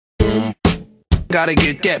Gotta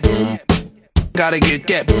get that boom. Gotta get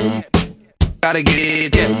that boom. Gotta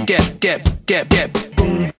get that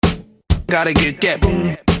boom. Gotta get that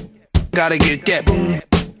boom. Gotta get that boom.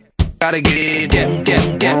 Gotta get that boom.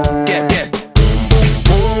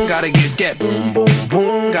 Gotta get that boom boom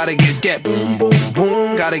boom. Gotta get that boom boom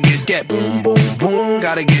boom. Gotta get that boom boom boom.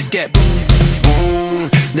 Gotta get that boom boom.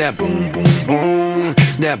 That boom boom boom.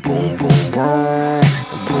 That boom boom boom.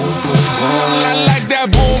 Boom boom boom. I like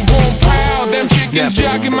that boom boom pow. Them chickens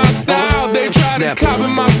jocking my style. They try to copy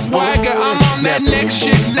my swagger. I'm on that next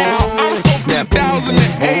shit now. I'm so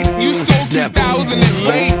 2008. You so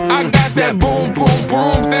 2008. I got that boom boom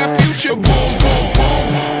boom. That future boom boom boom.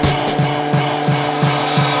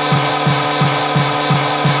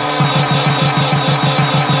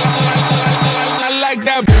 I like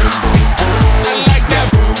that boom. I like that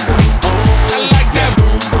boom. I like that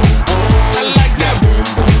boom. I like that boom.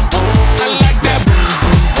 I like that boom.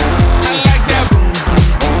 I like that boom.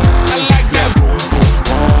 I like that boom.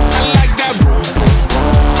 I like that boom.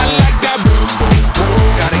 I like that boom.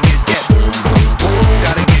 Gotta get that boom.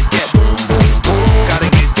 Gotta get that boom. Gotta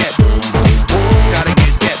get that boom. Gotta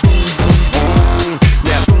get that boom.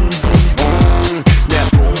 That boom. That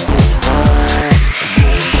boom.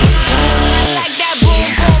 I like that boom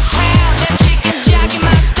boom pow. Them chickens jocking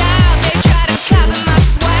my style. They try to copy my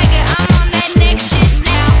swagger. I'm on that next shit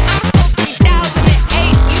now. I'm so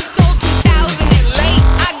 2008. You so 2000 late.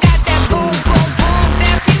 I got that boom boom boom.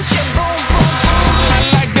 That future boom boom boom. I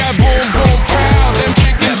like that boom boom pow. Them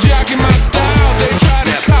chickens jocking my style. They try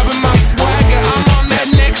to copy my swagger. I'm on that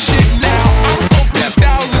next shit now. I'm so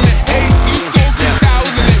 2008. You so 2000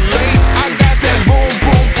 late. I got that boom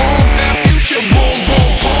boom boom. That future boom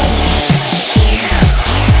boom boom.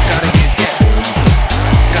 Gotta get that boom.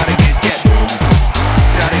 Gotta get that boom.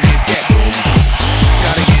 Gotta get that boom.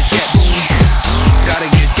 Gotta get that boom. Gotta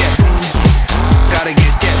get that boom. Gotta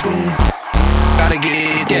get that boom. Gotta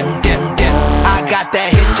get that. I got that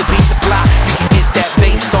hit to beat the block. You can get that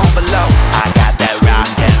bass on below. I got that rock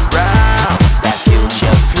and roll, that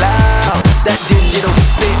future flow, that digital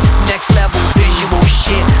spit, next level visual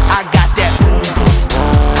shit. I got that boom boom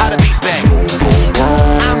boom. How to beat back.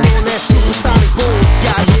 I'm on that supersonic boom.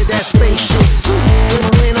 Y'all hear that spaceship zoom.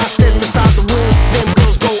 When I step inside the room, them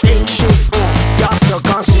girls go ape shit. Y'all stuck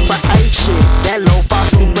on super 8 shit. That low fi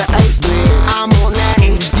super 8-bit. I'm on that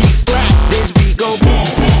HD flat. This beat go boom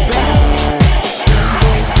boom back.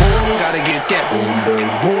 Gotta get that boom boom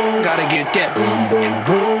boom. Gotta get that boom boom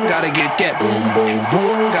boom. Gotta get that boom boom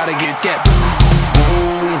boom. Gotta get that boom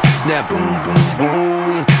boom. That boom boom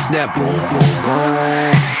boom. That boom boom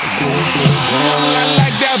boom. Boom boom boom. I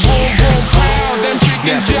like that boom boom pow. Them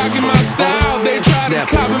chickens jocking my style. They try to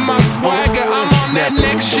copy my swagger. I'm on that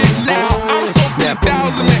next shit now. I'm so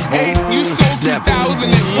 2008. You so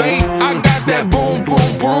 2000 late. I got that boom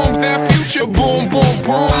boom boom. That future boom boom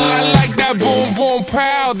boom. I like that boom boom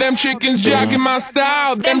pow. Them chickens jocking my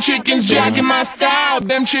style. Them chickens jocking my style.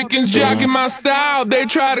 Them chickens jocking my style. They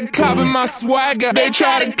try to copy my swagger. They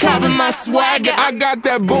try to copy my swagger. I got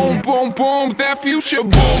that boom boom boom. That future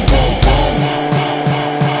boom boom boom.